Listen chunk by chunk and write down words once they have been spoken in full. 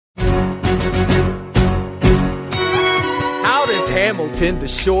Hamilton, the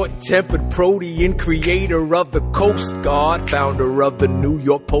short-tempered protean, creator of the Coast Guard, founder of the New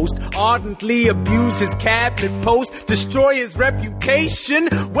York Post, ardently abuse his cabinet post, destroy his reputation.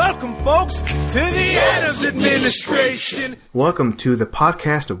 Welcome, folks, to the Adams administration. Welcome to the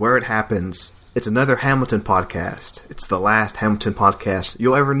podcast of Where It Happens. It's another Hamilton podcast. It's the last Hamilton podcast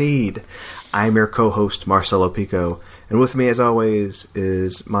you'll ever need. I'm your co-host, Marcelo Pico. And with me, as always,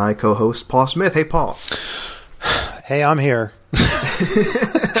 is my co-host, Paul Smith. Hey, Paul. Hey, I'm here.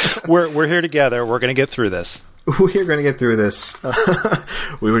 We're here together. We're going to get through this. We're going to get through this.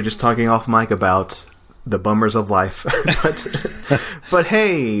 We were just talking off mic about the bummers of life. but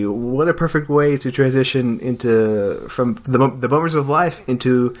hey, what a perfect way to transition from the bummers of life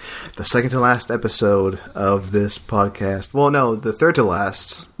into the second to last episode of this podcast. Well, no, the third to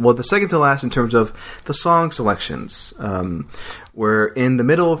last. Well, the second to last in terms of the song selections. We're in the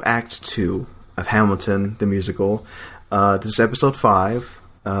middle of Act 2 of Hamilton, the musical. This is episode 5.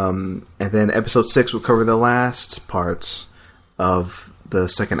 And then episode 6 will cover the last parts of the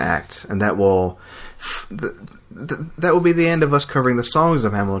second act. And that will be the end of us covering the songs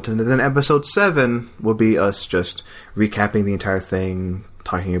of Hamilton. And then episode 7 will be us just recapping the entire thing,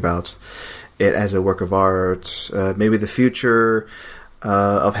 talking about it as a work of art, maybe the future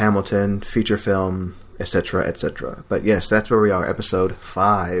of Hamilton, feature film, etc., etc. But yes, that's where we are, episode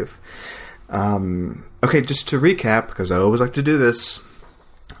 5. Okay, just to recap, because I always like to do this,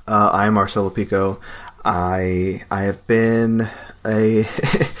 I am Marcelo Pico. I have been a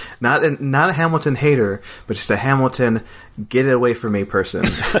not a Hamilton hater, but just a Hamilton get it away from me person.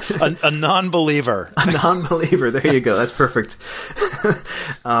 a non-believer. A non-believer. There you go. That's perfect.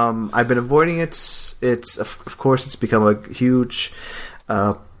 I've been avoiding it. It's of course it's become a huge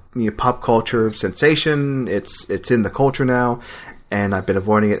pop culture sensation. It's in the culture now, and I've been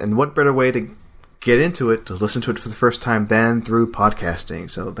avoiding it. And what better way to get into it, to listen to it for the first time, than through podcasting.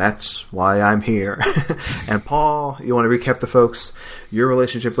 So that's why I'm here. And Paul, you want to recap the folks your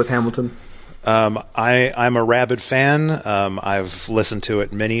relationship with Hamilton? I'm a rabid fan. I've listened to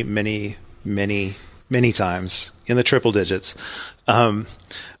it many times, in the triple digits. I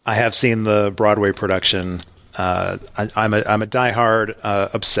have seen the Broadway production. I'm a diehard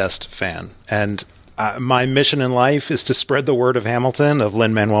obsessed fan, and my mission in life is to spread the word of Hamilton, of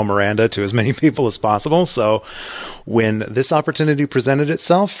Lin-Manuel Miranda, to as many people as possible. So when this opportunity presented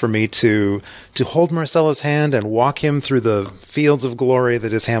itself for me to hold Marcelo's hand and walk him through the fields of glory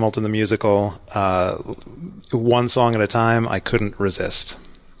that is Hamilton the musical, one song at a time, I couldn't resist.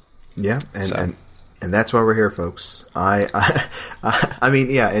 Yeah, and that's why we're here, folks. I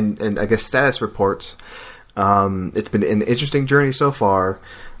mean, yeah, and I guess status reports. It's been an interesting journey so far.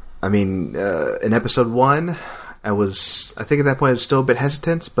 I mean, in episode 1, I think at that point I was still a bit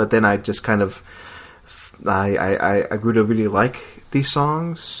hesitant, but then I just kind of, I grew to really like these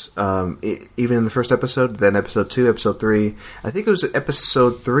songs, even in the first episode. Then episode 2, episode 3, I think it was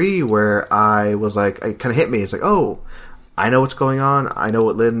episode 3 where I was like, it kind of hit me. It's like, oh, I know what's going on. I know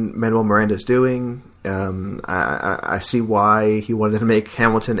what Lin-Manuel Miranda is doing. I see why he wanted to make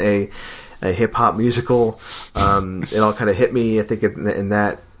Hamilton a hip-hop musical. It all kind of hit me, I think, in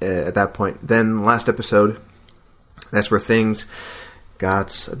that at that point. Then last episode, that's where things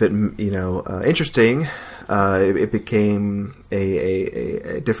got a bit interesting. It became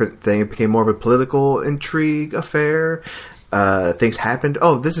a different thing. It became more of a political intrigue affair. Things happened.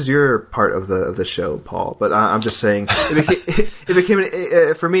 Oh, this is your part of the show, Paul. But I'm just saying, for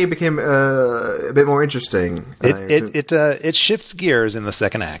me, it became a bit more interesting. It shifts gears in the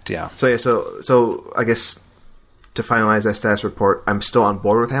second act. Yeah. So yeah. So I guess to finalize that status report, I'm still on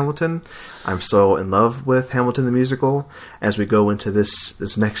board with Hamilton. I'm still in love with Hamilton the musical as we go into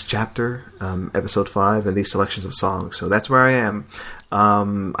this next chapter, episode 5, and these selections of songs. So that's where I am.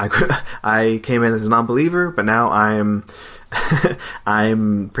 I came in as a non-believer, but now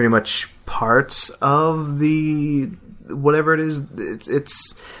I'm pretty much part of the whatever it is.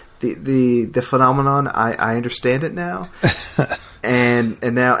 It's the phenomenon. I understand it now. And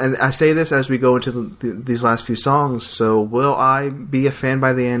I say this as we go into these last few songs. So will I be a fan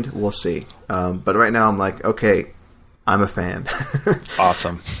by the end? We'll see. But right now I'm like, okay, I'm a fan.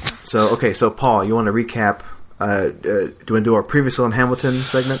 Awesome. So Paul, you want to recap? Do you want to do our Previously on Hamilton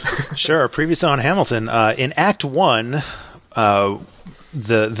segment? Sure. Previously on Hamilton. In Act 1,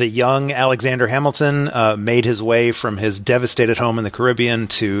 the young Alexander Hamilton made his way from his devastated home in the Caribbean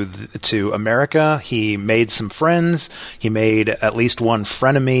to America. He made some friends. He made at least one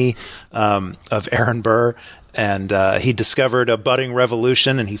frenemy of Aaron Burr, and he discovered a budding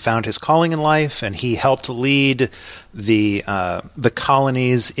revolution, and he found his calling in life, and he helped lead the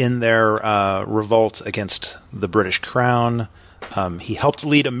colonies in their revolt against the British Crown. He helped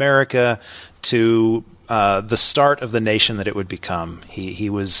lead America to the start of the nation that it would become. He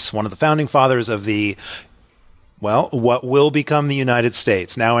was one of the founding fathers of what will become the United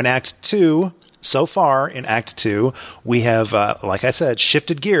States. Now in Act 2, so far in Act 2, we have, like I said,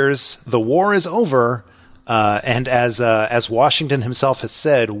 shifted gears. The war is over. And as Washington himself has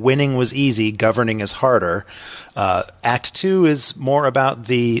said, winning was easy, governing is harder. Act 2 is more about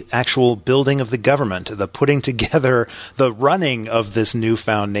the actual building of the government, the putting together, the running of this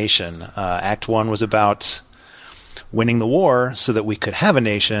newfound nation. Act 1 was about winning the war so that we could have a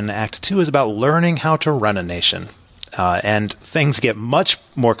nation. Act 2 is about learning how to run a nation. And things get much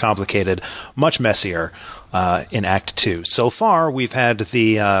more complicated, much messier in Act 2. So far, we've had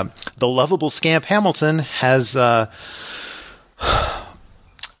the lovable scamp Hamilton has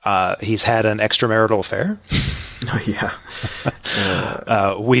he's had an extramarital affair. Oh yeah.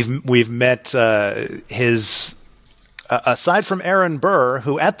 We've met his aside from Aaron Burr,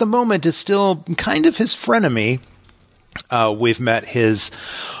 who at the moment is still kind of his frenemy. We've met his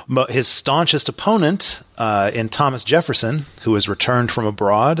staunchest opponent in Thomas Jefferson, who has returned from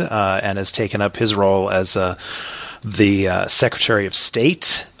abroad and has taken up his role as the Secretary of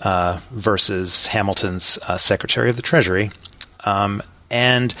State versus Hamilton's Secretary of the Treasury.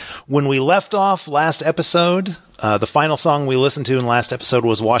 And when we left off last episode, the final song we listened to in last episode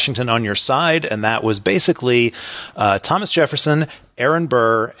was Washington on Your Side, and that was basically Thomas Jefferson, Aaron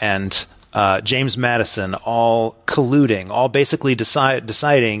Burr, and James Madison all colluding, all basically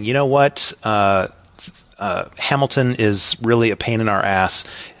deciding, you know what, Hamilton is really a pain in our ass.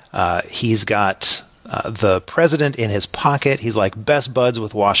 He's got the president in his pocket. He's like best buds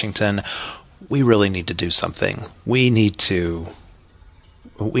with Washington. We really need to do something. We need to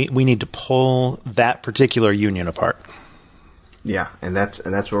pull that particular union apart. Yeah, and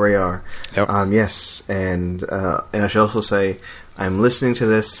that's where we are. Yep. Yes, and I should also say I'm listening to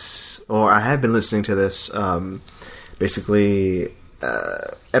this, or I have been listening to this, basically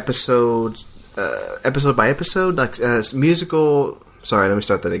episode by episode, like musical. Sorry, let me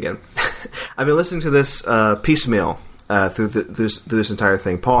start that again. I've been listening to this piecemeal through this entire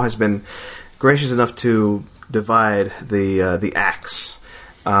thing. Paul has been gracious enough to divide the acts.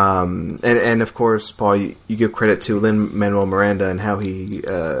 And of course, Paul, you give credit to Lin-Manuel Miranda and how he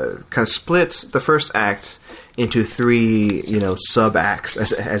kind of split the first act into three, sub acts,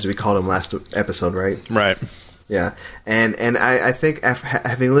 as we called them last episode, right? Right. Yeah, and I think after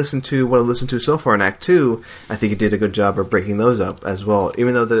having listened to what I've listened to so far in Act 2, I think he did a good job of breaking those up as well.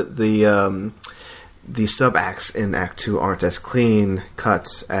 Even though the sub acts in Act 2 aren't as clean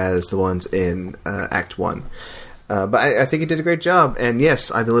cut as the ones in Act 1. But I think he did a great job. And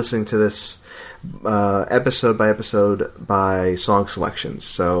yes, I've been listening to this episode by episode by song selections.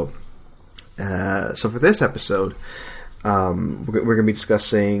 So for this episode, we're going to be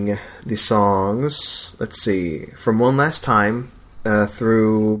discussing the songs, let's see, from One Last Time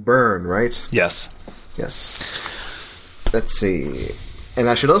through Burn, right? Yes. Yes. Let's see. And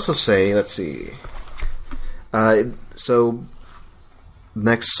I should also say, let's see. So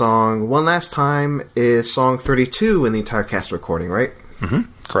next song, One Last Time, is song 32 in the entire cast recording, right?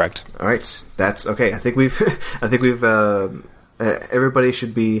 Mm-hmm. Correct. All right, that's okay. I think we've everybody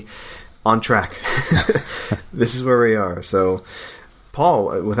should be on track. This is where we are. So,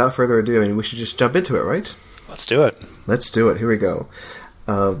 Paul, without further ado, I mean, we should just jump into it, right? Let's do it. Let's do it. Here we go.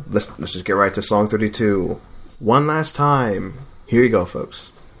 Let's just get right to song 32. One Last Time. Here you go,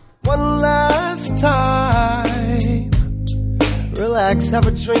 folks. One last time. Relax, have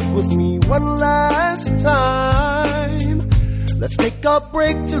a drink with me. One last time. Let's take a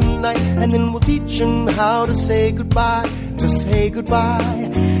break tonight, and then we'll teach them how to say goodbye. To say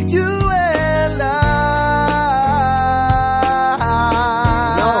goodbye, you and I.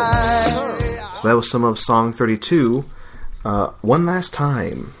 No, sir. So that was some of song 32. One Last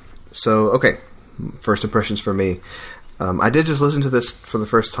Time. So, okay, first impressions for me. I did just listen to this for the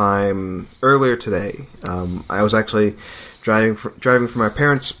first time earlier today. I was actually driving from my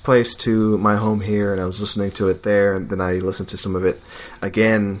parents' place to my home here, and I was listening to it there, and then I listened to some of it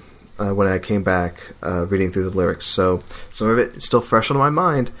again when I came back, reading through the lyrics. So some of it is still fresh on my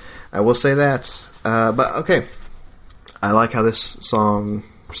mind. I will say that. But okay, I like how this song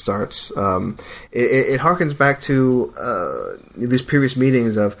starts. It harkens back to these previous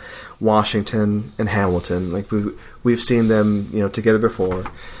meetings of Washington and Hamilton. Like we've seen them, together before.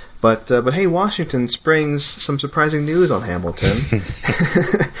 But hey, Washington springs some surprising news on Hamilton.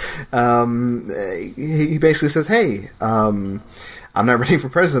 He basically says, "Hey, I'm not running for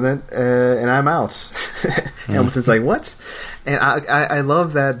president, and I'm out." Hamilton's like, "What?" And I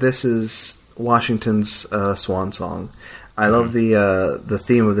love that this is Washington's swan song. I love the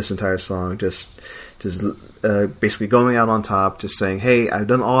theme of this entire song. Just basically going out on top, just saying, "Hey, I've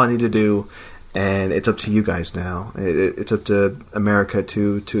done all I need to do, and it's up to you guys now. It's up to America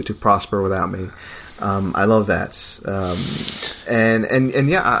to prosper without me." I love that, and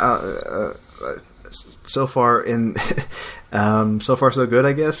yeah. So far so far so good,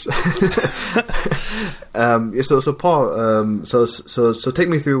 I guess. So Paul, so take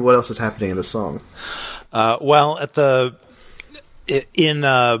me through what else is happening in the song. Well, in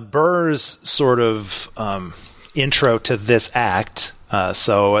Burr's sort of intro to this act, at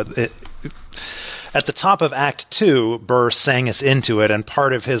the top of Act 2, Burr sang us into it, and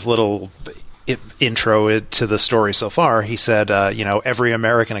part of his little intro to the story so far, he said, every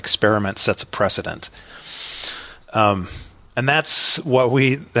American experiment sets a precedent. And that's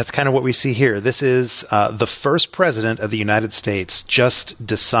kind of what we see here. This is the first president of the United States just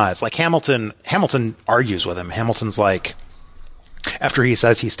decides. Like Hamilton argues with him. Hamilton's like, after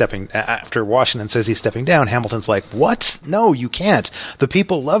Washington says he's stepping down, Hamilton's like, "What? No, you can't. The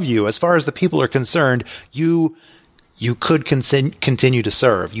people love you. As far as the people are concerned, you could continue to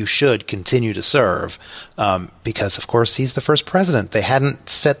serve. You should continue to serve," because of course he's the first president. They hadn't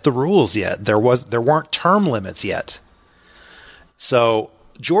set the rules yet. There weren't term limits yet. So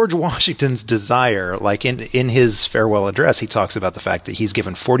George Washington's desire, like in his farewell address, he talks about the fact that he's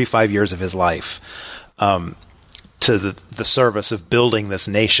given 45 years of his life to the service of building this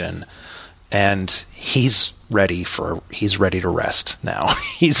nation, and he's ready to rest now.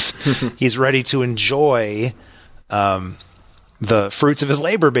 He's ready to enjoy the fruits of his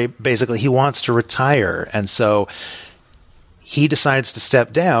labor. Basically, he wants to retire, and so he decides to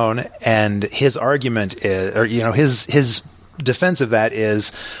step down. And his argument is, his defense of that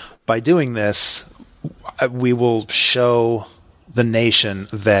is, by doing this, we will show the nation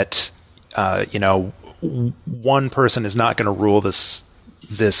that one person is not going to rule this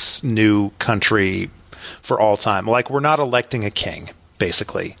new country for all time. Like, we're not electing a king,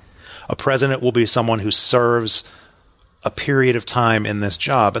 basically. A president will be someone who serves a period of time in this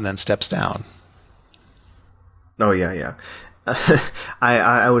job and then steps down. Oh, yeah.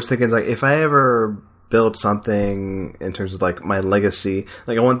 I was thinking, like, if I ever build something in terms of, like, my legacy,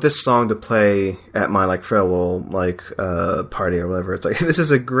 like, I want this song to play at my, like, farewell, like, party or whatever. It's like, this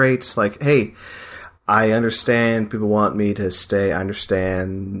is a great, like, hey, I understand people want me to stay. I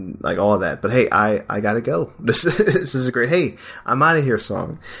understand, like, all of that. But hey, I gotta go. This is a great, hey, I'm out of here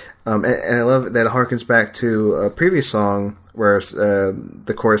song. And I love that it harkens back to a previous song where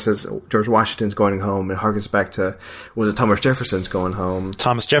the chorus says George Washington's going home, and harkens back to, was it Thomas Jefferson's going home?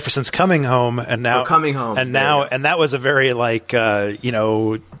 Thomas Jefferson's coming home, and now coming home, and now, and that was a very, like,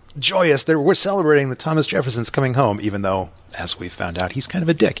 joyous. We're celebrating that Thomas Jefferson's coming home, even though, as we found out, he's kind of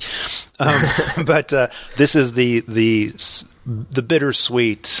a dick. But this is the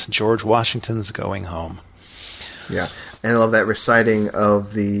bittersweet George Washington's going home. Yeah, and I love that reciting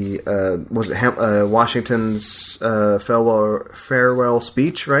of the Washington's farewell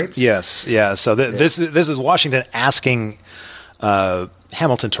speech, right? Yes, yeah. So this is Washington asking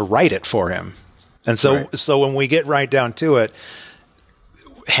Hamilton to write it for him, and so when we get right down to it,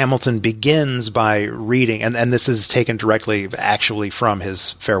 Hamilton begins by reading, and this is taken directly, actually, from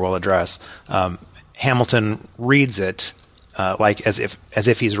his farewell address. Hamilton reads it like as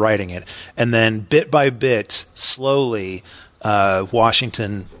if he's writing it, and then bit by bit, slowly,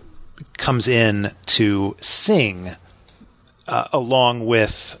 Washington comes in to sing along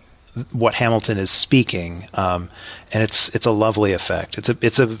with what Hamilton is speaking, and it's a lovely effect.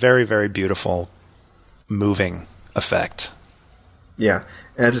 It's a very, very beautiful, moving effect. Yeah,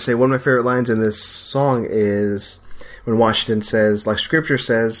 and I have to say, one of my favorite lines in this song is when Washington says, like Scripture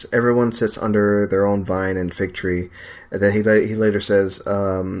says, everyone sits under their own vine and fig tree. And then he later says, I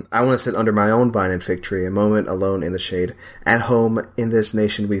want to sit under my own vine and fig tree, a moment alone in the shade, at home in this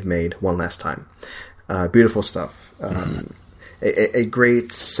nation we've made one last time. Beautiful stuff. A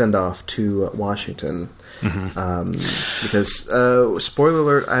great send-off to Washington. Because, spoiler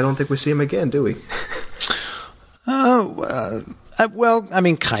alert, I don't think we see him again, do we? Well, I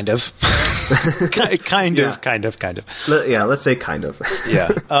mean, kind of. kind of. Yeah, let's say kind of. Yeah.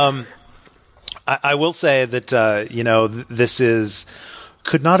 I will say that, this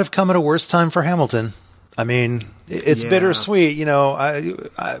could not have come at a worse time for Hamilton. I mean, it's bittersweet.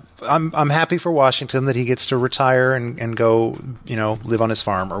 I'm happy for Washington that he gets to retire and go, live on his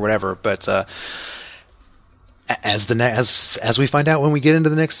farm or whatever. But as we find out when we get into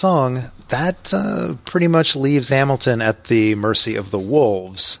the next song, that pretty much leaves Hamilton at the mercy of the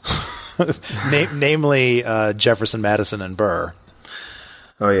wolves, namely Jefferson, Madison, and Burr.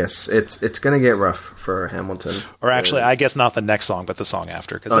 Oh yes, it's going to get rough for Hamilton. Or actually, I guess not the next song, but the song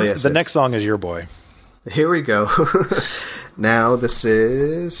after. Because the next song is Your Boy. Here we go. Now this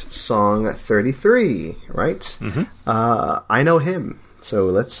is song 33, right? Mm-hmm. I Know Him. So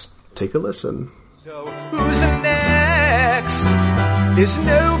let's take a listen. So who's next? There's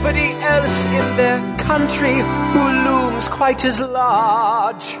nobody else in the country who looms quite as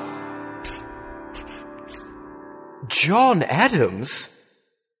large. John Adams?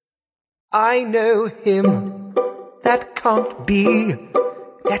 I know him. That can't be.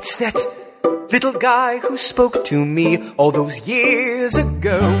 That's that little guy who spoke to me all those years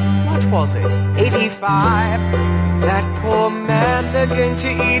ago. What was it? 85. That poor man, they're going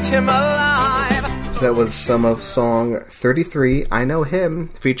to eat him alive. So that was some of song 33, I Know Him,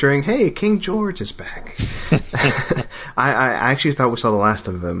 featuring, hey, King George is back. I actually thought we saw the last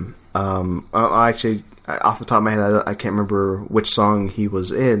of him. Actually, off the top of my head, I can't remember which song he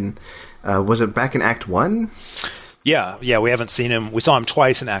was in. Was it back in Act 1? Yeah, we haven't seen him. We saw him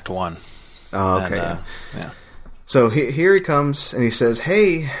twice in Act 1. Oh, okay. And, yeah. So here he comes, and he says,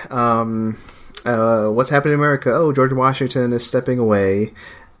 hey, what's happening in America? Oh, George Washington is stepping away.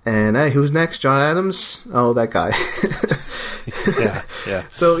 And hey, who's next? John Adams? Oh, that guy. yeah.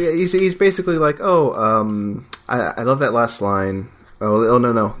 So yeah, he's basically like, I love that last line. Oh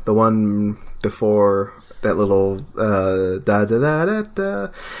no, the one before that little da da da da da.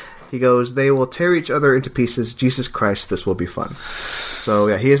 He goes, they will tear each other into pieces. Jesus Christ, this will be fun. So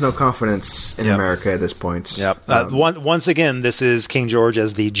yeah, he has no confidence in America at this point. Yep. Once again, this is King George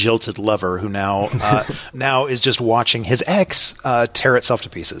as the jilted lover who now is just watching his ex tear itself to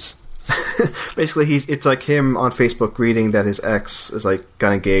pieces. Basically, it's like him on Facebook reading that his ex is like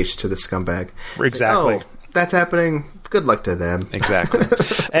got engaged to this scumbag. Exactly. Like, that's happening. Good luck to them. Exactly.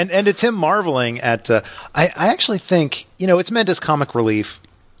 and it's him marveling at. I actually think it's meant as comic relief.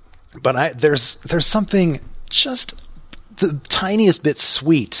 But there's something just the tiniest bit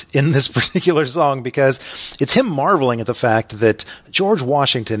sweet in this particular song because it's him marveling at the fact that George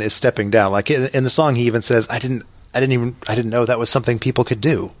Washington is stepping down. Like in the song, he even says, "I didn't know that was something people could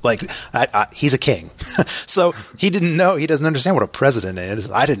do." Like he's a king, so he didn't know. He doesn't understand what a president is.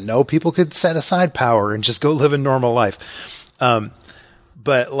 I didn't know people could set aside power and just go live a normal life.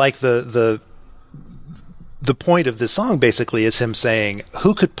 But like the point of this song basically is him saying,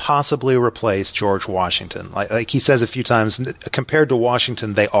 who could possibly replace George Washington? Like he says a few times, compared to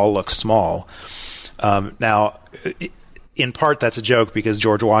Washington, they all look small. Now, in part, that's a joke because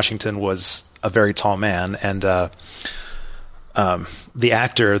George Washington was a very tall man, and the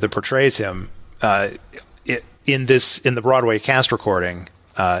actor that portrays him in the Broadway cast recording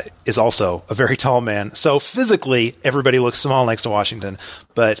is also a very tall man. So physically, everybody looks small next to Washington,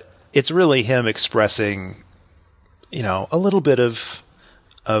 but it's really him expressing a little bit of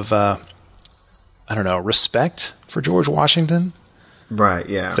I don't know, respect for George Washington. Right,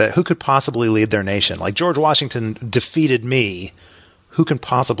 yeah. That who could possibly lead their nation? Like, George Washington defeated me. Who can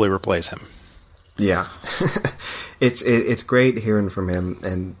possibly replace him? Yeah. It's great hearing from him,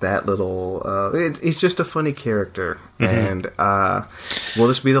 and that little he's just a funny character. Mm-hmm. And will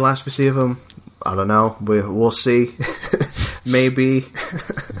this be the last we see of him? I don't know. We'll see. Maybe.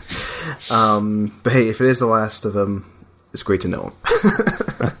 But hey, if it is the last of him, it's great to know him.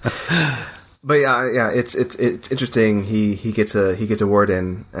 But yeah, it's interesting. He gets a word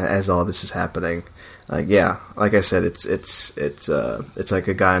in as all this is happening. Like I said, it's like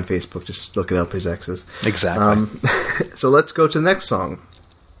a guy on Facebook just looking up his exes. Exactly. So let's go to the next song.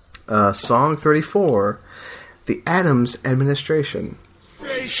 Song 34, The Adams Administration.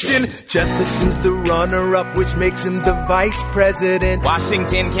 Jefferson's the runner-up, which makes him the vice president.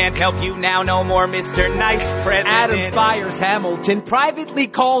 Washington can't help you now, no more Mr. Nice President. Adams fires Hamilton, privately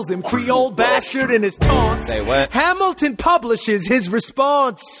calls him Creole bastard in his taunts. Say what? Hamilton publishes his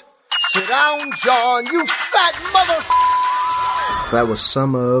response. Sit down, John, you fat mother... So that was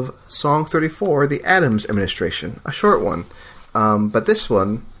some of Song 34, The Adams Administration. A short one. But this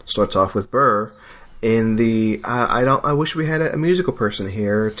one starts off with Burr in the... I wish we had a musical person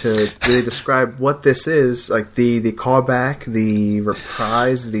here to really describe what this is. Like the callback, the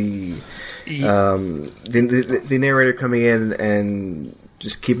reprise, the narrator coming in and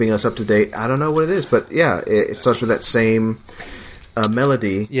just keeping us up to date. I don't know what it is, but yeah, it starts with that same...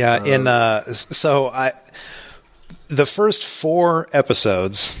 melody. Yeah, the first 4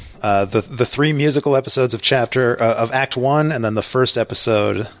 episodes, the 3 musical episodes of Act 1, and then the first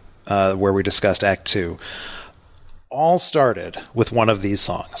episode where we discussed Act 2, all started with one of these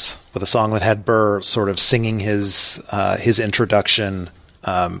songs, with a song that had Burr sort of singing his introduction,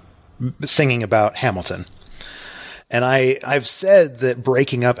 singing about Hamilton. And I've said that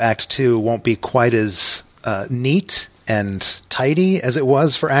breaking up Act 2 won't be quite as neat and tidy as it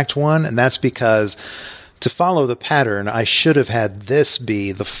was for Act 1, and that's because to follow the pattern, I should have had this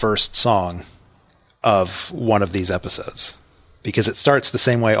be the first song of one of these episodes, because it starts the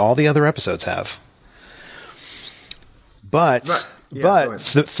same way all the other episodes have. But right. Yeah,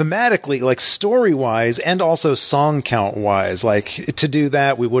 thematically, like story-wise and also song count-wise, like to do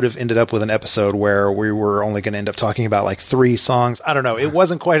that, we would have ended up with an episode where we were only going to end up talking about like 3 songs. I don't know. It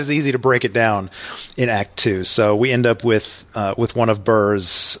wasn't quite as easy to break it down in Act 2. So we end up with one of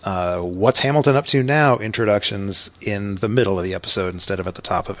Burr's What's Hamilton Up To Now introductions in the middle of the episode instead of at the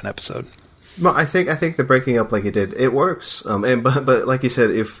top of an episode. Well, I think the breaking up like it did, it works. But like you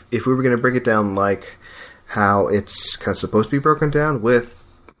said, if we were going to break it down like how it's kind of supposed to be broken down, with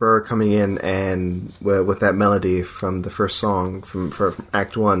Burr coming in and with that melody from the first song from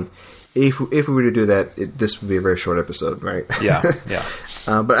Act 1, if we were to do that, this would be a very short episode, right? Yeah.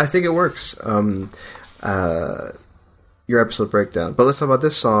 But I think it works. Your episode breakdown. But let's talk about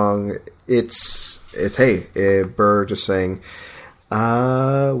this song. It's Burr just saying,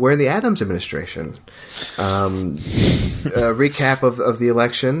 we're in the Adams administration. A recap of the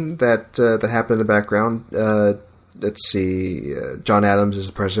election that happened in the background. Let's see. John Adams is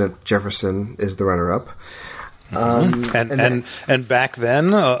the president. Jefferson is the runner-up. And back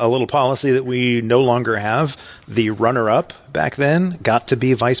then, a little policy that we no longer have: the runner-up back then got to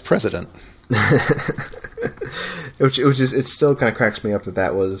be vice president. Which is, it still kind of cracks me up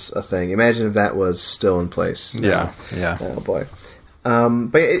that was a thing. Imagine if that was still in place. Yeah. Oh boy.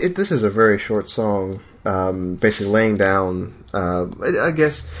 But this is a very short song, basically laying down, I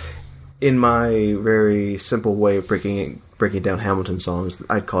guess, in my very simple way of breaking down Hamilton songs,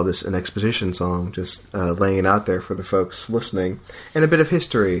 I'd call this an exposition song, just laying it out there for the folks listening, and a bit of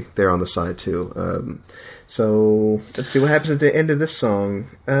history there on the side too. So let's see what happens at the end of this song.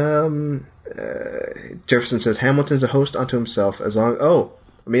 Jefferson says, Hamilton's a host unto himself as long...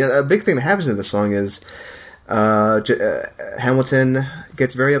 a big thing that happens in this song is Hamilton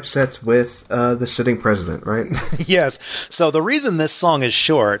gets very upset with the sitting president, right? Yes. So the reason this song is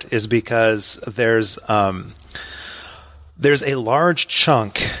short is because there's a large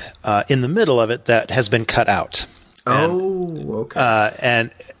chunk in the middle of it that has been cut out. Okay.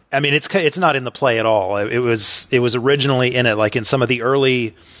 And I mean, it's not in the play at all. It was originally in it, like in some of the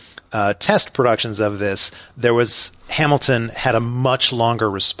early test productions of this. Hamilton had a much longer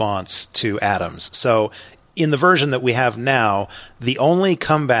response to Adams. So in the version that we have now, the only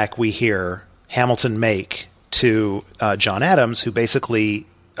comeback we hear Hamilton make to John Adams, who basically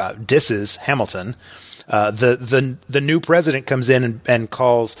disses Hamilton. The new president comes in and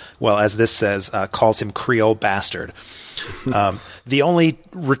calls, well, as this says, calls him Creole bastard. The only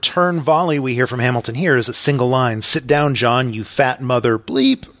return volley we hear from Hamilton here is a single line, "Sit down, John, you fat mother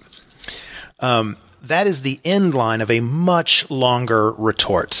bleep." That is the end line of a much longer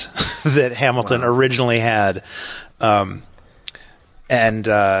retort that Hamilton originally had. And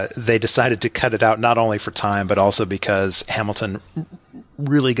they decided to cut it out not only for time, but also because Hamilton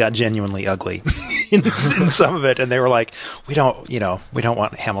really got genuinely ugly in some of it. And they were like, we don't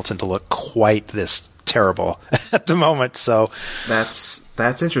want Hamilton to look quite this terrible at the moment. So that's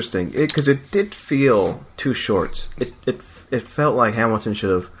interesting, because it did feel too short. It felt like Hamilton should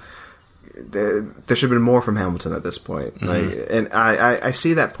have... There should have been more from Hamilton at this point. Mm-hmm. And I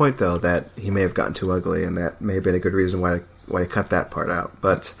see that point, though, that he may have gotten too ugly, and that may have been a good reason why I cut that part out.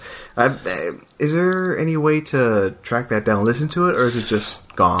 But is there any way to track that down, listen to it, or is it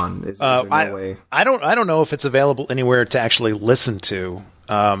just gone? Is there no way? I don't know if it's available anywhere to actually listen to.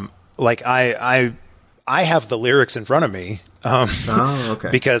 I have the lyrics in front of me. Okay.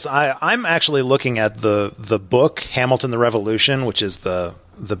 Because I'm actually looking at the book Hamilton the Revolution, which is the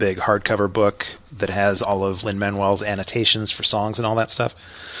big hardcover book that has all of Lin-Manuel's annotations for songs and all that stuff,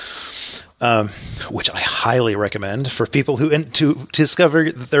 which I highly recommend for people who to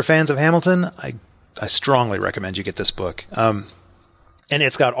discover that they're fans of Hamilton. I strongly recommend you get this book. And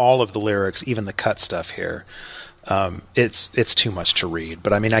it's got all of the lyrics, even the cut stuff here. It's too much to read,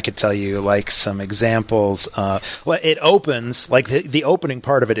 but I mean, I could tell you like some examples. It opens, like the opening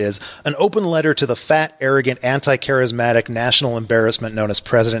part of it is an open letter to the fat, arrogant, anti-charismatic national embarrassment known as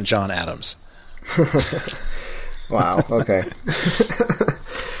President John Adams. Wow. Okay.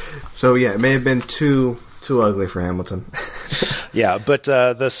 So yeah, it may have been too ugly for Hamilton. Yeah, but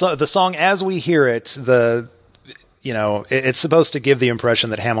the song as we hear it, it's supposed to give the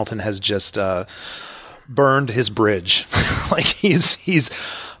impression that Hamilton has just burned his bridge. Like he's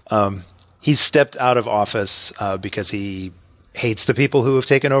stepped out of office because he hates the people who have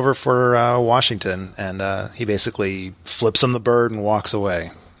taken over for Washington, and he basically flips him the bird and walks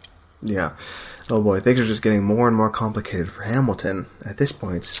away. Yeah. Oh boy, things are just getting more and more complicated for Hamilton at this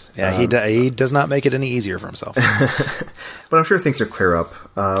point. Yeah, he does not make it any easier for himself. But I'm sure things will clear up.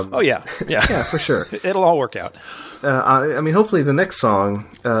 Yeah, for sure. It'll all work out. I mean, hopefully the next song,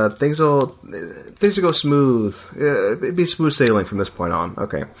 things will go smooth. It'd be smooth sailing from this point on.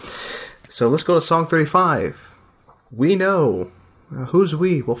 Okay, so let's go to song 35. We Know. Who's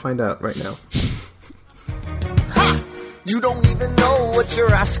we? We'll find out right now. You don't even know what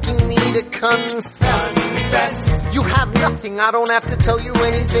you're asking me to confess. You have nothing, I don't have to tell you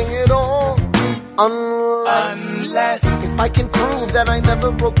anything at all. Unless if I can prove that I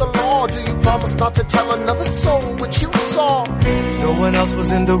never broke the law, do you promise not to tell another soul what you saw? No one else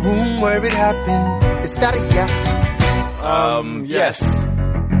was in the room where it happened. Is that a yes? Yes.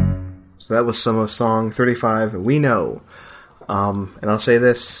 So that was some of song 35, We Know. And I'll say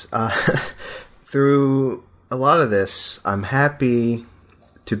this, through a lot of this, I'm happy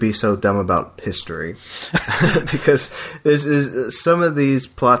to be so dumb about history. Because there's some of these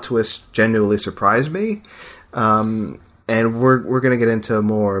plot twists genuinely surprise me. And we're going to get into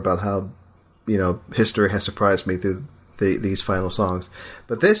more about how, history has surprised me through these final songs.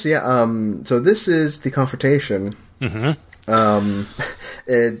 But this, so this is the confrontation. Mm-hmm.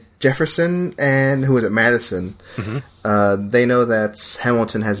 Jefferson and who was it, Madison? Mm-hmm. They know that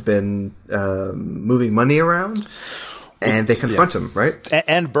Hamilton has been moving money around, and they confront him, right?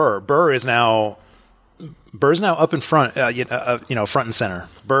 And Burr is now up in front, front and center.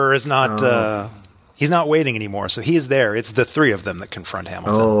 Burr is not. He's not waiting anymore, so he is there. It's the three of them that confront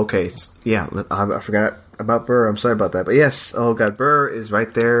Hamilton. Oh, okay. Yeah, I forgot about Burr. I'm sorry about that. But yes, oh God, Burr is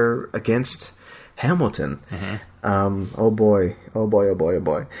right there against Hamilton. Mm-hmm. Oh boy.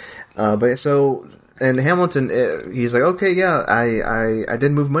 But so, and Hamilton, he's like, okay, yeah, I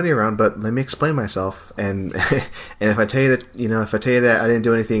did move money around, but let me explain myself. And and if I tell you that, I didn't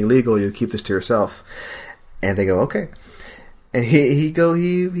do anything illegal, you keep this to yourself. And they go, okay. And he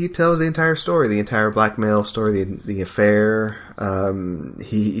tells the entire story, the entire blackmail story, the affair.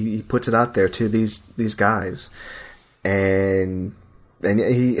 He puts it out there to these guys, and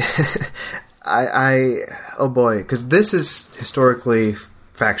he. Oh boy, because this is historically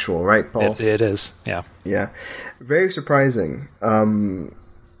factual, right, Paul? It is, yeah. Yeah. Very surprising. And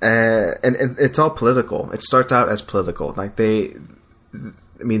it's all political. It starts out as political. Like these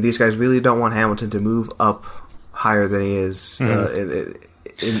guys really don't want Hamilton to move up higher than he is in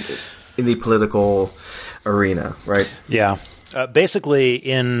the political arena, right? Yeah. Basically,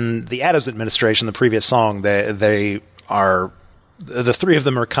 in the Adams administration, the previous song, they are... The three of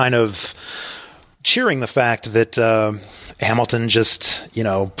them are kind of cheering the fact that Hamilton just,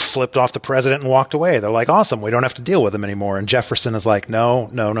 flipped off the president and walked away. They're like, awesome, we don't have to deal with him anymore. And Jefferson is like, no.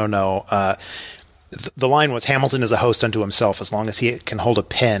 The line was, Hamilton is a host unto himself. As long as he can hold a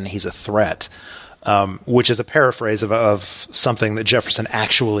pen, he's a threat, which is a paraphrase of something that Jefferson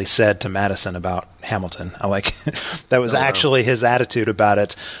actually said to Madison about Hamilton. That was actually his attitude about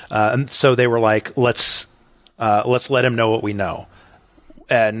it. And so they were like, let's let him know what we know.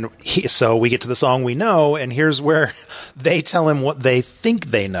 And so we get to the song We Know, and here's where they tell him what they think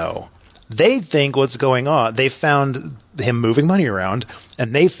they know. They think what's going on. They found him moving money around,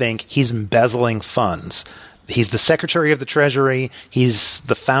 and they think he's embezzling funds. He's the Secretary of the Treasury. He's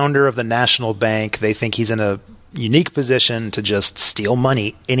the founder of the National Bank. They think he's in a unique position to just steal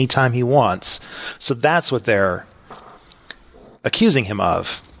money anytime he wants. So that's what they're accusing him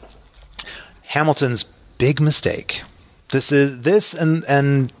of. Hamilton's big mistake.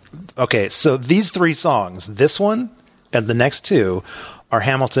 Okay, so these three songs, this one and the next two, are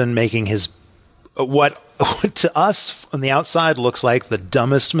Hamilton making his, what to us on the outside looks like the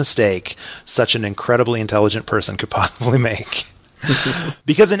dumbest mistake such an incredibly intelligent person could possibly make.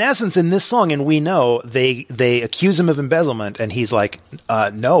 Because in essence, in this song, and We Know, they accuse him of embezzlement, and he's like,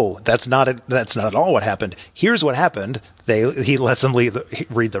 no, that's not at all what happened. Here's what happened. He lets them read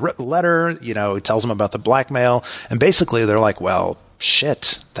the letter, he tells them about the blackmail, and basically they're like, well,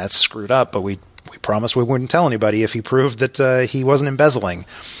 shit, that's screwed up, but we promised we wouldn't tell anybody if he proved that he wasn't embezzling.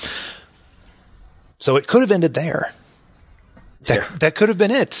 So it could have ended there. That could have been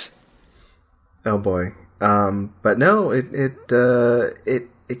it. Oh boy. But no,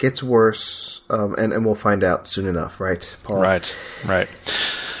 it gets worse, and we'll find out soon enough, right, Paul? Right.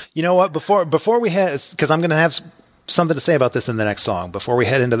 You know what? Before we head, because I'm going to have something to say about this in the next song. Before we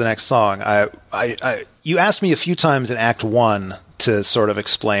head into the next song, you asked me a few times in Act 1 to sort of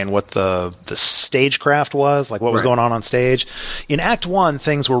explain what the stagecraft was, like what was going on stage. In Act 1,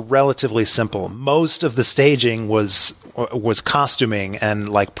 things were relatively simple. Most of the staging was costuming and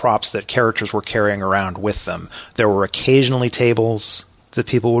like props that characters were carrying around with them. There were occasionally tables that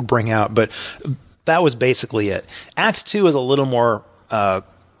people would bring out, but that was basically it. Act 2 is a little more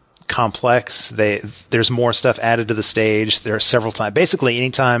complex. There's more stuff added to the stage. There are several times. Basically,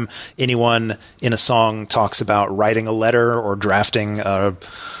 anytime anyone in a song talks about writing a letter or drafting,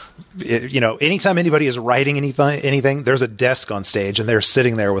 anytime anybody is writing anything, there's a desk on stage, and they're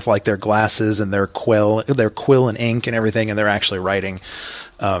sitting there with like their glasses and their quill and ink and everything, and they're actually writing.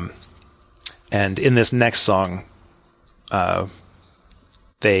 And in this next song,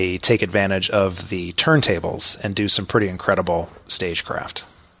 they take advantage of the turntables and do some pretty incredible stagecraft.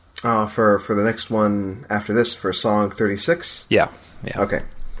 For the next one after this, for song 36? Yeah. Okay.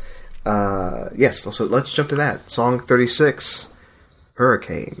 Yes, so let's jump to that. Song 36,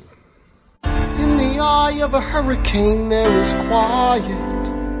 Hurricane. In the eye of a hurricane there is quiet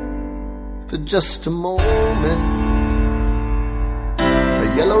for just a moment.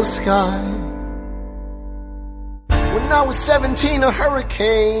 A yellow sky. When I was 17, a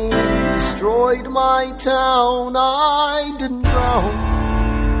hurricane destroyed my town. I didn't drown.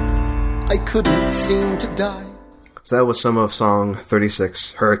 I couldn't seem to die. So that was some of song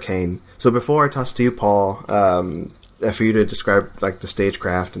 36, Hurricane. So before I toss to you, Paul, for you to describe like the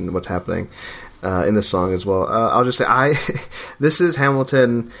stagecraft and what's happening in this song as well, I'll just say this is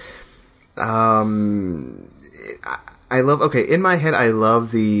Hamilton. I love. Okay, in my head, I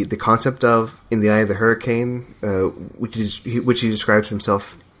love the concept of In the Eye of the Hurricane, which he describes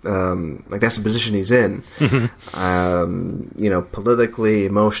himself. Like that's the position he's in. Politically,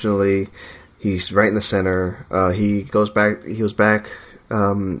 emotionally, he's right in the center. He goes back,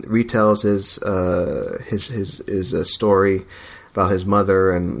 retells his story about his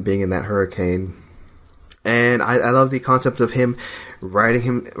mother and being in that hurricane. And I love the concept of him writing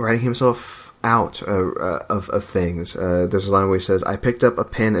himself out of things. There's a line where he says, "I picked up a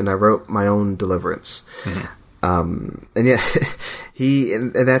pen and I wrote my own deliverance." And yet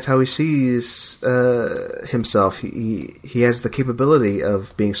and that's how he sees himself. He has the capability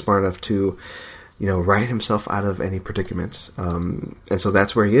of being smart enough to, write himself out of any predicament. And so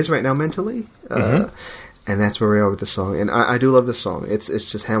that's where he is right now mentally. And that's where we are with the song. And I do love this song. It's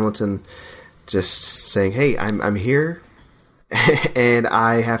just Hamilton just saying, "Hey, I'm here, and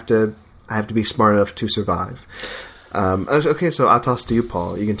I have to be smart enough to survive." Okay, so I'll toss to you,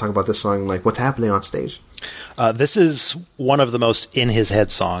 Paul. You can talk about this song, like what's happening on stage. This is one of the most in his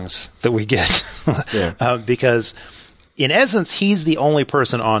head songs that we get. Because in essence, he's the only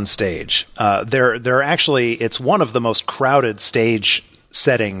person on stage. They're actually, it's one of the most crowded stage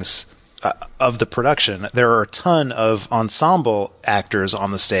settings of the production. There are a ton of ensemble actors on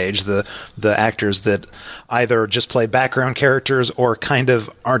the stage, the actors that either just play background characters or kind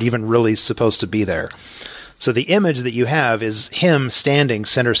of aren't even really supposed to be there. So the image that you have is him standing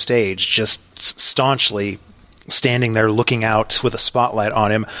center stage, just staunchly standing there looking out with a spotlight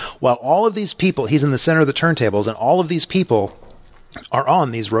on him, while all of these people, he's in the center of the turntables, and all of these people are on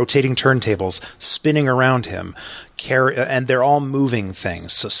these rotating turntables spinning around him, and they're all moving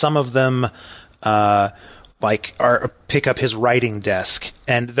things. So some of them pick up his writing desk,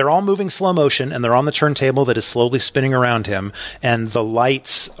 and they're all moving slow motion, and they're on the turntable that is slowly spinning around him, and the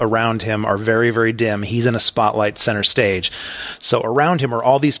lights around him are very, very dim. He's in a spotlight center stage. So around him are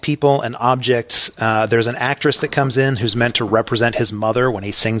all these people and objects. There's an actress that comes in who's meant to represent his mother when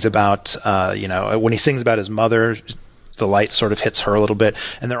he sings about, his mother. The light sort of hits her a little bit,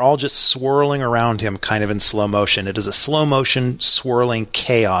 and they're all just swirling around him kind of in slow motion. It is a slow motion swirling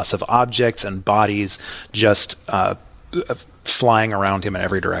chaos of objects and bodies just flying around him in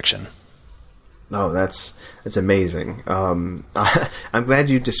every direction. Oh, that's amazing. I'm glad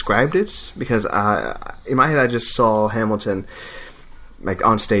you described it, because in my head I just saw Hamilton like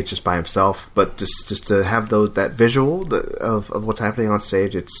on stage just by himself, but just to have that visual of what's happening on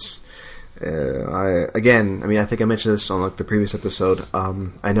stage, it's I think I mentioned this on like the previous episode.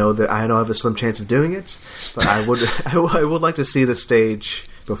 I know that I don't have a slim chance of doing it, but I would like to see the stage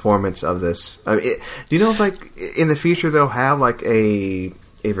performance of this. Do you know if like in the future they'll have like a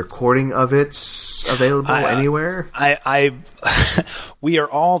recording of it available anywhere? We are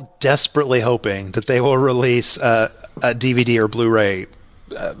all desperately hoping that they will release a DVD or Blu-ray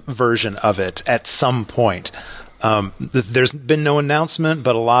version of it at some point. There's been no announcement,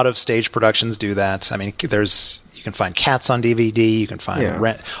 but a lot of stage productions do that. I mean, you can find Cats on DVD, you can find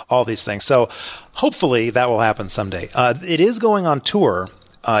Rent, all these things. So hopefully that will happen someday. It is going on tour.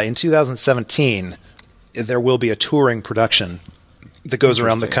 In 2017, there will be a touring production. There's been no announcement, but a lot of stage productions do that. I mean, there's you can find Cats on DVD, you can find all these things. So hopefully that will happen someday. It is going on tour. In 2017. There will be a touring production. There's that goes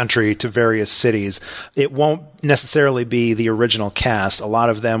around the country to various cities. It won't necessarily be the original cast. A lot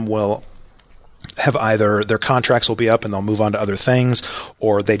of them will have either their contracts will be up and they'll move on to other things,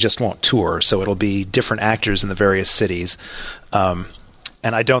 or they just won't tour. So it'll be different actors in the various cities. And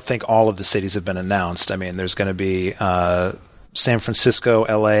I don't think all of the cities have been announced. I mean, there's going to be San Francisco,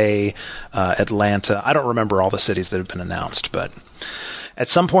 LA, Atlanta. I don't remember all the cities that have been announced, but at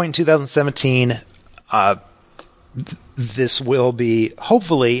some point in 2017, this will be,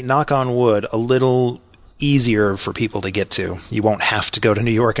 hopefully, knock on wood, a little easier for people to get to. You won't have to go to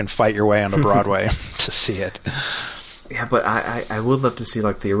New York and fight your way onto Broadway to see it. Yeah, but I would love to see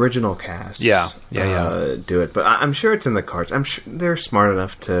like the original cast. Yeah. Do it. But I'm sure it's in the cards. I'm sure they're smart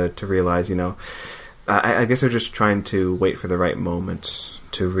enough to realize, you know. I guess they're just trying to wait for the right moment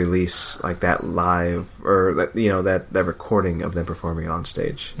to release like that live, or that, you know, that recording of them performing it on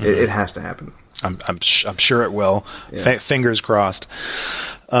stage. Mm-hmm. It has to happen. I'm sure it will. Yeah. Fingers crossed.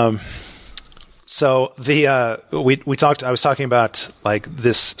 So we talked. I was talking about like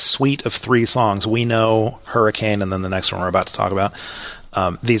this suite of 3 songs. We Know, Hurricane, and then the next one we're about to talk about.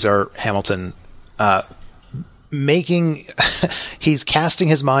 These are Hamilton he's casting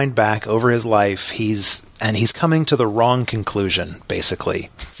his mind back over his life. He's coming to the wrong conclusion, basically.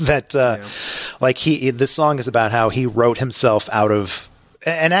 That this song is about how he wrote himself out of.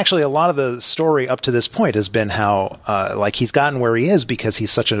 And actually, a lot of the story up to this point has been how, he's gotten where he is because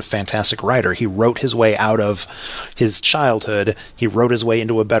he's such a fantastic writer. He wrote his way out of his childhood. He wrote his way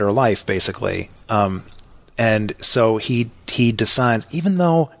into a better life, basically. And so he decides, even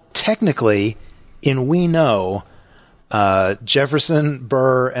though technically in We Know, Jefferson,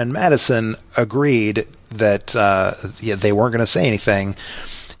 Burr, and Madison agreed that they weren't going to say anything.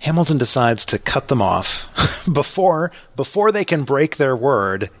 Hamilton decides to cut them off before they can break their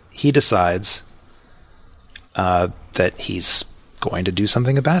word. He decides that he's going to do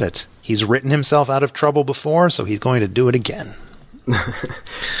something about it. He's written himself out of trouble before, so he's going to do it again.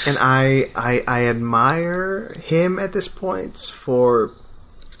 And I admire him at this point for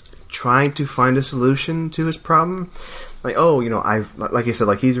trying to find a solution to his problem. Like, like you said,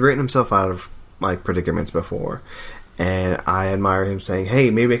 like he's written himself out of like predicaments before. And I admire him saying, hey,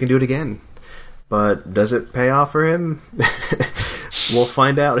 maybe I can do it again. But does it pay off for him? We'll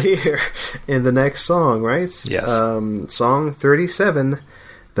find out here in the next song, right? Yes. Song 37,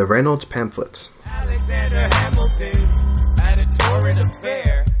 The Reynolds Pamphlet. Alexander Hamilton had a torrid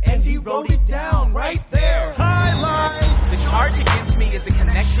affair, and he wrote it down right there. Highlight! The charge against me is a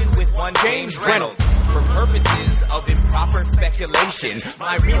connection with one James Reynolds. For purposes of improper speculation,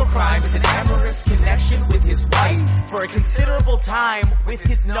 my real crime is an amorous connection with his wife for a considerable time with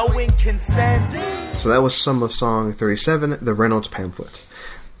his knowing consent. So that was some of song 37, The Reynolds Pamphlet.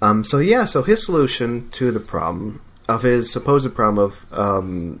 So his solution to the problem, of his supposed problem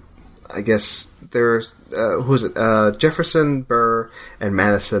of, I guess there's, Jefferson, Burr, and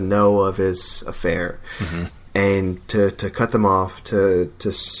Madison know of his affair. Mm-hmm. And to cut them off, to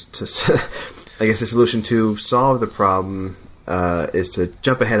I guess the solution to solve the problem is to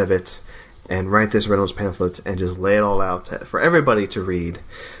jump ahead of it and write this Reynolds pamphlet and just lay it all out for everybody to read.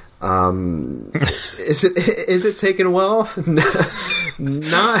 Is it taken well?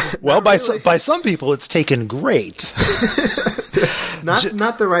 Not well by really. By some people. It's taken great.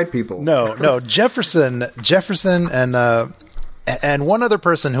 not the right people. No. Jefferson, and one other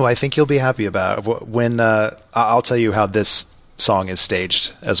person who I think you'll be happy about when I'll tell you how this song is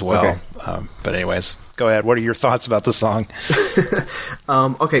staged as well. Okay. But anyways, go ahead. What are your thoughts about the song?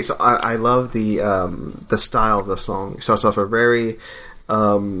 Okay, so I love the style of the song. It starts off a very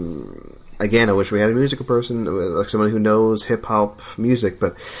again, I wish we had a musical person, like someone who knows hip hop music,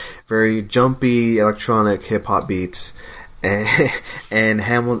 but very jumpy electronic hip hop beat. And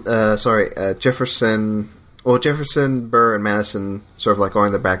Jefferson, Burr, and Madison sort of like are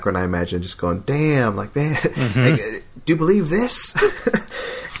in the background, I imagine, just going, damn, like, man, mm-hmm. Like, do you believe this?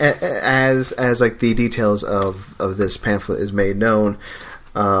 as like the details of this pamphlet is made known.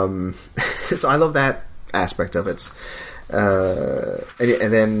 So I love that aspect of it.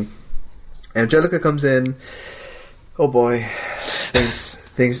 And then Angelica comes in. Oh boy,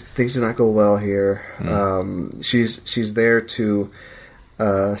 things do not go well here. Mm. She's there to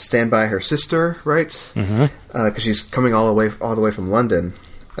stand by her sister, right? Mm-hmm. Because she's coming all the way from London.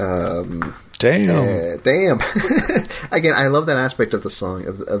 Damn. Again, I love that aspect of the song,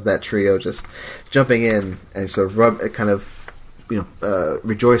 of that trio just jumping in and sort of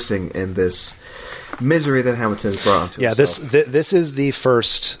rejoicing in this misery that Hamilton has brought onto himself. This is the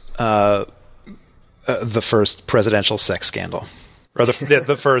first presidential sex scandal, or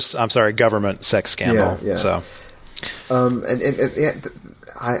the first. I'm sorry, government sex scandal. Yeah. So Yeah,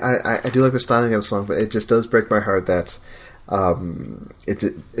 I do like the styling of the song, but it just does break my heart that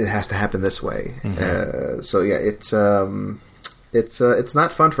it has to happen this way. Mm-hmm. So yeah, it's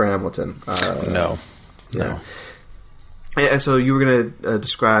not fun for Hamilton. No. Yeah, so you were going to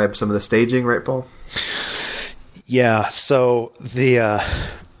describe some of the staging, right, Paul? Yeah. So the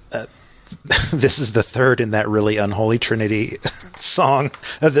this is the third in that really unholy trinity song.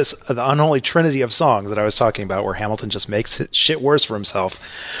 The unholy trinity of songs that I was talking about, where Hamilton just makes shit worse for himself.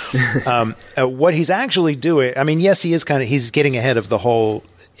 What he's actually doing, I mean, yes, he's getting ahead of the whole.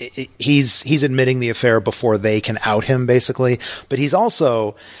 He's admitting the affair before they can out him, basically. But he's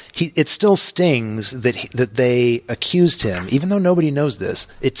also it still stings that they accused him, even though nobody knows this.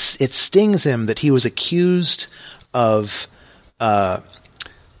 It stings him that he was accused of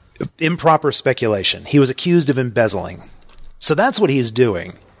improper speculation. He was accused of embezzling. So that's what he's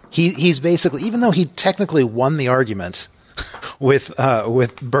doing. He's basically, even though he technically won the argument with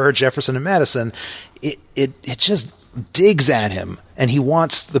Burr, Jefferson, and Madison, it just digs at him, and he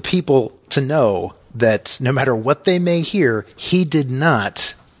wants the people to know that no matter what they may hear, he did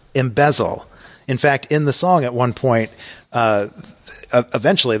not embezzle. In fact, in the song at one point,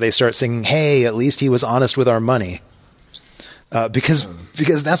 eventually they start singing, "Hey, at least he was honest with our money." Because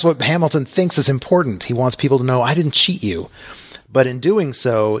that's what Hamilton thinks is important. He wants people to know, I didn't cheat you. But in doing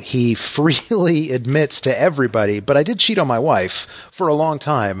so, he freely admits to everybody, but I did cheat on my wife for a long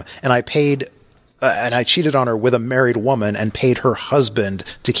time, and I paid... and I cheated on her with a married woman and paid her husband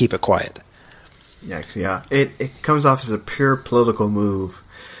to keep it quiet. Yeah. It comes off as a pure political move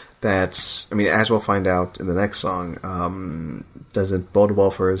that, I mean, as we'll find out in the next song, doesn't bode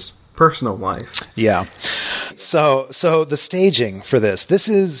well for his personal life. Yeah. So the staging for this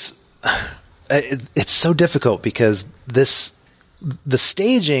is, it's so difficult because the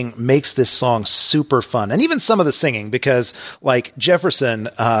staging makes this song super fun. And even some of the singing, because like Jefferson,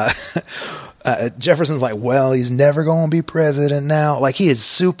 Jefferson's like, well, he's never going to be president now. Like, he is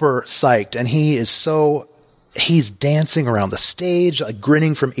super psyched, and he's dancing around the stage, like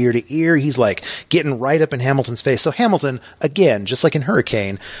grinning from ear to ear. He's like getting right up in Hamilton's face. So Hamilton, again, just like in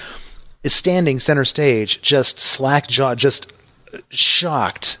Hurricane, is standing center stage, just slack-jawed, just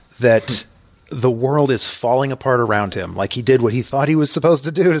shocked that the world is falling apart around him. Like, he did what he thought he was supposed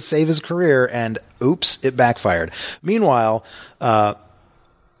to do to save his career, and oops, it backfired. Meanwhile,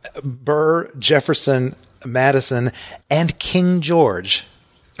 Burr, Jefferson, Madison, and King George.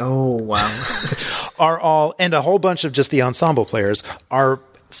 Oh, wow. Are all, and a whole bunch of just the ensemble players, are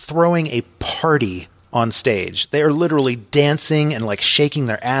throwing a party on stage. They are literally dancing and like shaking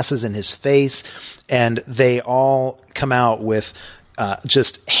their asses in his face, and they all come out with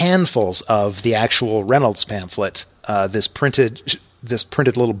just handfuls of the actual Reynolds pamphlet, this printed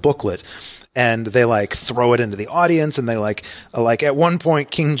little booklet. And they like throw it into the audience, and they like at one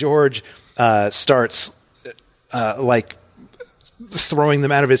point King George starts like throwing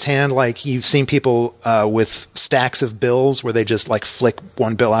them out of his hand, like you've seen people with stacks of bills where they just like flick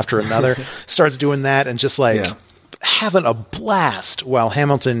one bill after another. Starts doing that and just like having a blast while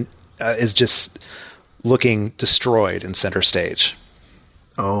Hamilton is just looking destroyed in center stage.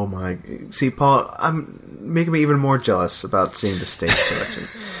 Oh my! See, Paul, I'm making me even more jealous about seeing the stage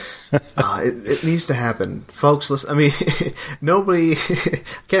production. It needs to happen, folks. Listen, I mean, nobody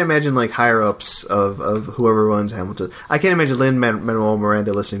can't imagine like higher ups of whoever runs Hamilton. I can't imagine Lin-Manuel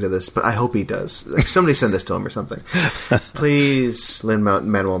Miranda listening to this, but I hope he does. Like, somebody send this to him or something, please.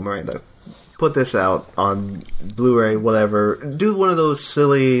 Lin-Manuel Miranda, put this out on Blu-ray, whatever. Do one of those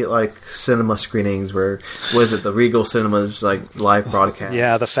silly like cinema screenings where, was it the Regal Cinemas like live broadcast?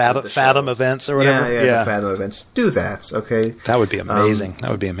 Yeah, the Fathom events or whatever. Yeah, the Fathom events. Do that, okay? That would be amazing. That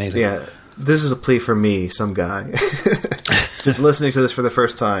would be amazing. Yeah, this is a plea for me, some guy, just listening to this for the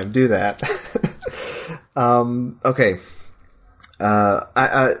first time. Do that. Okay.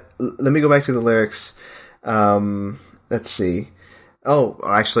 Let me go back to the lyrics. Let's see. Oh,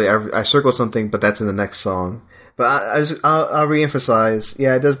 actually, I circled something, but that's in the next song. But I'll reemphasize.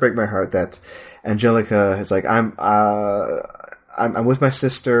 Yeah, it does break my heart that Angelica is like, I'm with my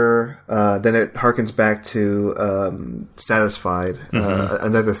sister. Then it harkens back to Satisfied,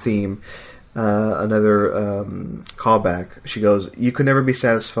 another theme, another callback. She goes, "You could never be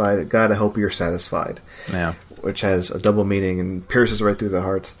satisfied. God, I hope you're satisfied." Yeah, which has a double meaning and pierces right through the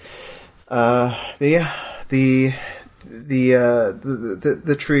heart.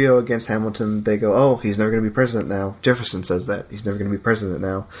 The trio against Hamilton, they go, oh, he's never going to be president now. Jefferson says that. He's never going to be president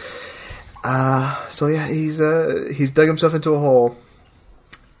now. So yeah, he's dug himself into a hole.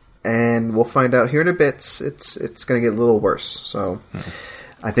 And we'll find out here in a bit, it's going to get a little worse. So,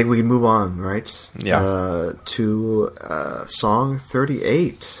 I think we can move on, right? Yeah. To song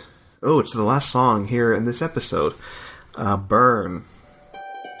 38. Oh, it's the last song here in this episode. Burn.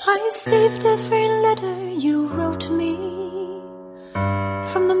 I saved every letter you wrote me.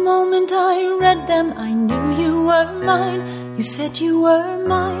 From the moment I read them, I knew you were mine. You said you were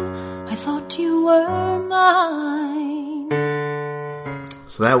mine. I thought you were mine.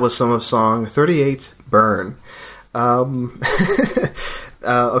 So that was some of song 38, Burn.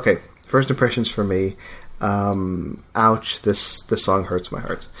 Okay, first impressions for me. Ouch! This song hurts my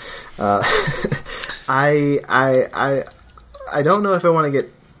heart. I don't know if I want to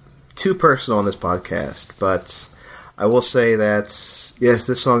get too personal on this podcast, but I will say that yes,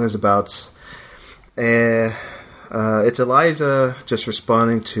 this song is about. It's Eliza just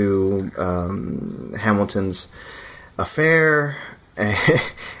responding to Hamilton's affair,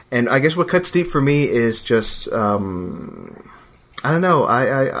 and I guess what cuts deep for me is just. I don't know.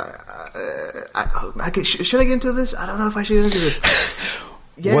 Should I get into this? I don't know if I should get into this.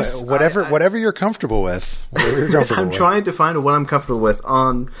 Yes, whatever you're comfortable with. I'm trying to find what I'm comfortable with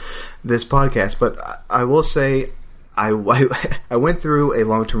on this podcast, but I will say I went through a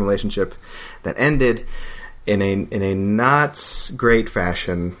long-term relationship that ended in a not great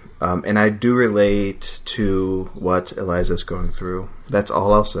fashion, and I do relate to what Eliza's going through. That's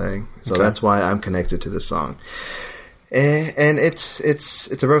all I'll say. So That's why I'm connected to this song. And it's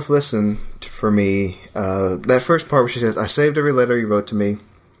a rough listen for me. That first part where she says, "I saved every letter you wrote to me.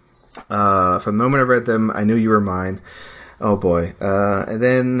 From the moment I read them, I knew you were mine." Oh boy! And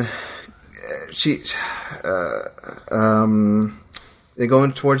then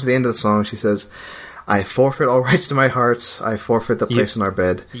going towards the end of the song, she says, "I forfeit all rights to my heart. I forfeit the place in our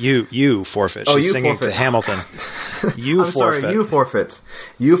bed." You forfeit. She's singing to Hamilton. I'm sorry, you forfeit.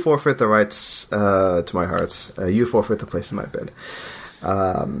 You forfeit the rights to my heart. You forfeit the place in my bed.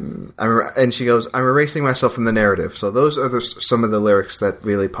 And she goes, "I'm erasing myself from the narrative." So those are some of the lyrics that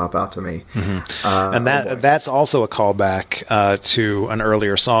really pop out to me. Mm-hmm. And that's also a callback to an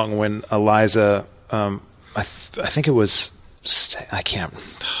earlier song when Eliza, I think it was, I can't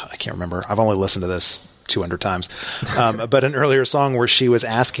remember. I've only listened to this 200 times. But an earlier song where she was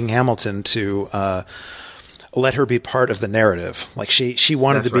asking Hamilton to let her be part of the narrative. Like she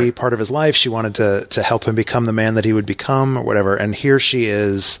wanted to be part of his life. She wanted to help him become the man that he would become or whatever. And here she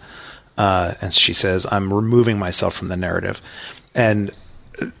is, and she says, "I'm removing myself from the narrative." And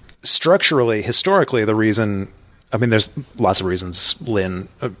structurally, historically, the reason, I mean, there's lots of reasons Lynn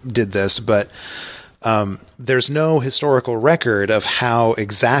did this, but there's no historical record of how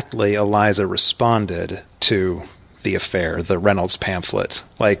exactly Eliza responded to the affair, the Reynolds pamphlet.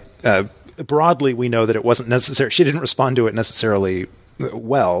 Like, broadly, we know that it wasn't necessary. She didn't respond to it necessarily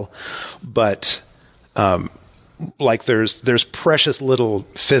well, but like there's precious little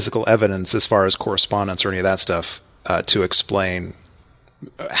physical evidence as far as correspondence or any of that stuff to explain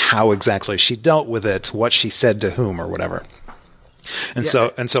how exactly she dealt with it, what she said to whom or whatever. And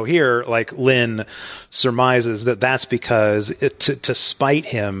so here, like, Lynn surmises that that's because to spite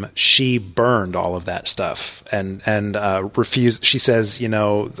him, she burned all of that stuff and refused. She says,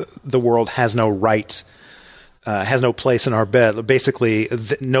 the world has no right, has no place in our bed. Basically,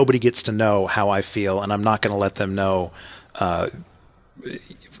 nobody gets to know how I feel, and I'm not going to let them know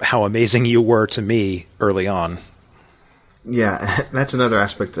how amazing you were to me early on. Yeah, that's another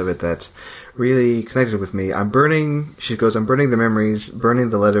aspect of it that's really connected with me. She goes, "I'm burning the memories,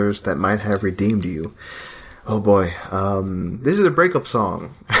 burning the letters that might have redeemed you." Oh boy, this is a breakup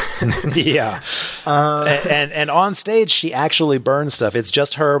song. Yeah, and on stage she actually burns stuff. It's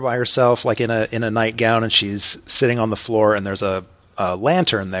just her by herself, like in a nightgown, and she's sitting on the floor, and there's a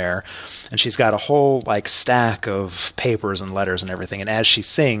lantern there, and she's got a whole like stack of papers and letters and everything. And as she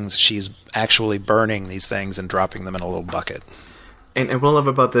sings, she's actually burning these things and dropping them in a little bucket. And what I love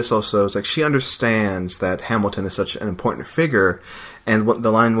about this also is, like, she understands that Hamilton is such an important figure, and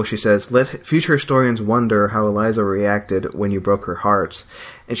the line where she says, "Let future historians wonder how Eliza reacted when you broke her heart,"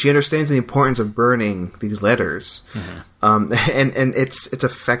 and she understands the importance of burning these letters, and it's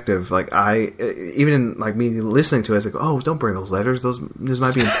effective. Like, even in like me listening to it, it's like, oh, don't burn those letters; those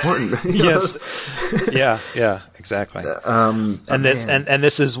might be important. Yes, yeah, exactly. And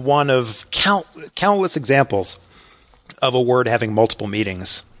this is one of countless examples of a word having multiple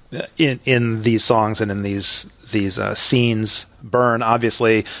meanings in these songs and in these scenes. Burn,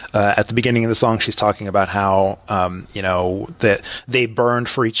 obviously, at the beginning of the song, she's talking about how that they burned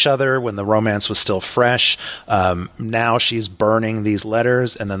for each other when the romance was still fresh. Now she's burning these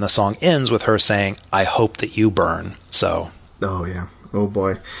letters, and then the song ends with her saying, "I hope that you burn." So, oh yeah, oh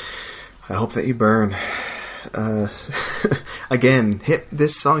boy, I hope that you burn. again,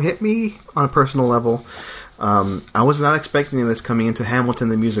 this song hit me on a personal level. I was not expecting this coming into Hamilton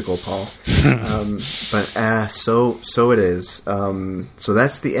the musical, Paul. But so it is. So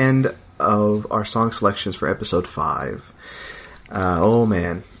that's the end of our song selections for episode 5. Oh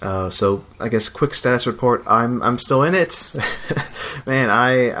man. So I guess quick status report. I'm still in it. Man,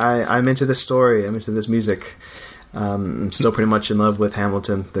 I'm into this story. I'm into this music. I'm still pretty much in love with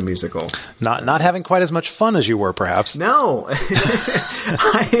Hamilton the musical. Not having quite as much fun as you were, perhaps. No,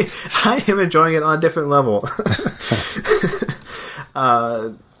 I am enjoying it on a different level.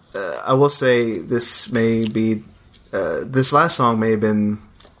 I will say this may be this last song may have been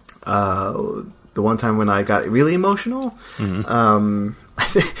the one time when I got really emotional. Mm-hmm. I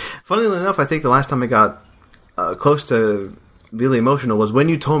think, funnily enough, I think the last time I got close to really emotional was when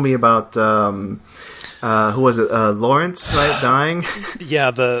you told me about. Who was it? Lawrence, right? Dying? Yeah,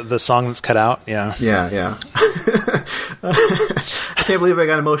 the song that's cut out. Yeah. Yeah. I can't believe I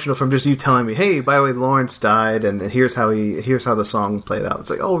got emotional from just you telling me, hey, by the way, Lawrence died, and here's how the song played out. It's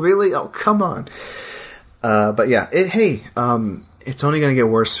like, oh, really? Oh, come on. But yeah, it's only going to get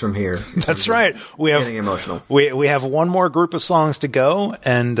worse from here. That's right. We have getting emotional. We have one more group of songs to go,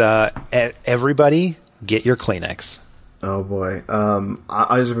 and everybody get your Kleenex. Oh boy.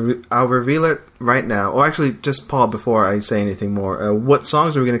 I'll reveal it right now. Or actually, just Paul, before I say anything more, what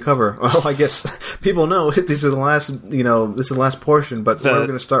songs are we going to cover? Well, I guess people know these are the last. This is the last portion. But where are we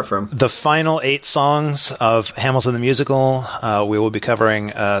going to start from? The final 8 songs of Hamilton the musical. We will be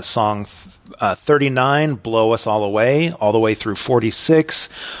covering song 39, "Blow Us All Away," all the way through 46,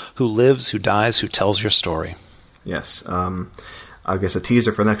 "Who Lives, Who Dies, Who Tells Your Story." Yes. I guess a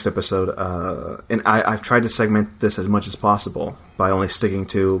teaser for next episode, and I've tried to segment this as much as possible by only sticking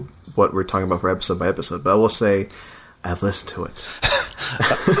to what we're talking about for episode by episode. But I will say, I've listened to it.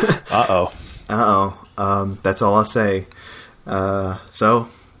 Uh-oh. That's all I'll say. So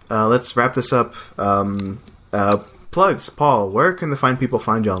let's wrap this up. Plugs, Paul. Where can the fine people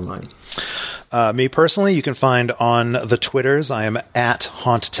find you online? Me personally, you can find on the Twitters. I am at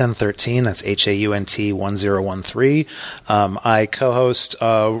Haunt1013. That's HAUNT1013. I co-host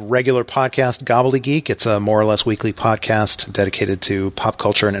a regular podcast, Gobbledygeek. It's a more or less weekly podcast dedicated to pop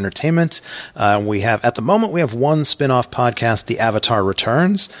culture and entertainment. At the moment, we have one spin-off podcast, The Avatar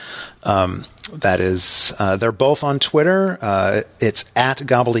Returns. That is, they're both on Twitter. It's at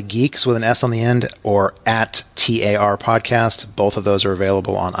Gobbledygeeks with an S on the end, or at TAR Podcast. Both of those are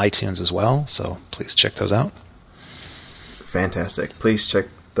available on iTunes as well, so please check those out. Fantastic. Please check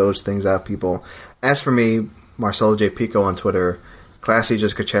those things out, people. As for me, Marcelo J. Pico on Twitter, classy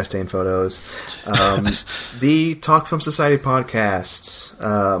Jessica Chastain photos. The Talk Film Society podcast,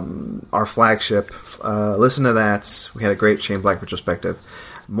 our flagship. Listen to that. We had a great Shane Black retrospective.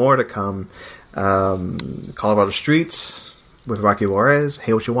 More to come. Colorado Streets with Rocky Juarez.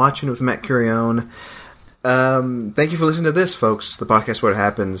 Hey, What You Watching with Matt Curione. Thank you for listening to this, folks. The podcast Where It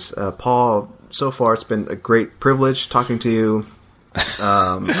Happens. Paul, so far it's been a great privilege talking to you.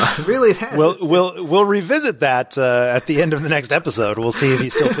 Really, it has. We'll revisit that at the end of the next episode. We'll see if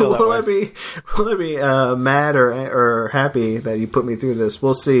you still feel that way. Will I be mad or happy that you put me through this?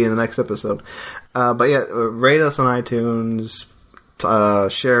 We'll see in the next episode. But yeah, rate us on iTunes.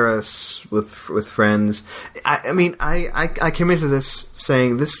 Share us with friends. I came into this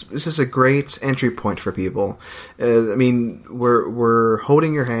saying this is a great entry point for people. We're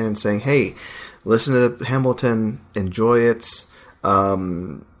holding your hand and saying, hey, listen to Hamilton, enjoy it.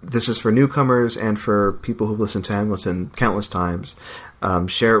 This is for newcomers and for people who've listened to Hamilton countless times.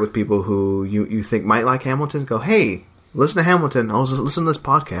 Share it with people who you think might like Hamilton. Go, hey, listen to Hamilton. Also listen to this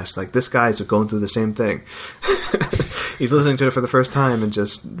podcast. Like, this guy's going through the same thing. He's listening to it for the first time, and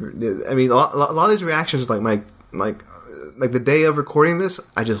just, a lot of these reactions are like the day of recording this,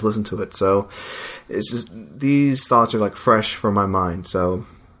 I just listened to it. So it's just, these thoughts are like fresh from my mind. So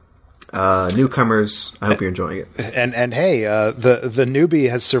newcomers, I hope you're enjoying it. And hey, the newbie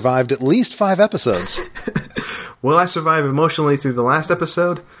has survived at least 5 episodes. Will I survive emotionally through the last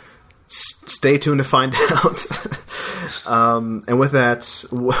episode? Stay tuned to find out. And with that,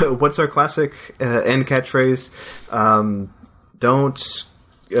 what's our classic end catchphrase? Don't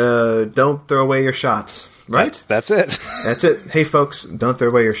throw away your shot. Right? That's it. That's it. Hey, folks, don't throw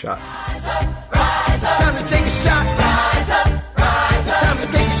away your shot. Rise up, rise up. It's time to take a shot.